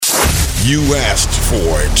You asked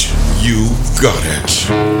for it. You got it.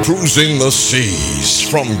 Cruising the seas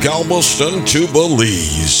from Galveston to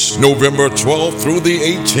Belize, November 12th through the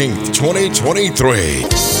 18th, 2023.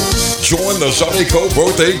 Join the Zydeco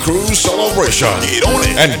birthday cruise celebration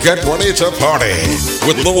and get ready to party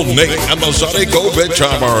with Lil Nate and the Zydeco Big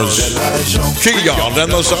Timers, Keon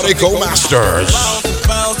and the Zydeco Masters,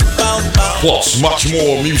 plus much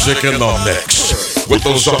more music in the mix with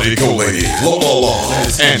the Zydeco Lady, Lola Long,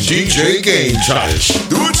 and DJ Game Tight.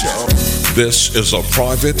 This is a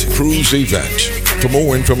private cruise event. For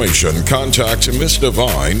more information, contact Miss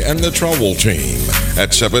Divine and the travel team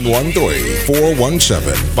at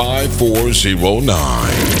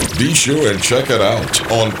 713-417-5409. Be sure and check it out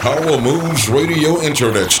on Power Moves Radio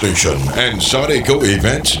Internet Station and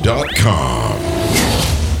ZydecoEvents.com.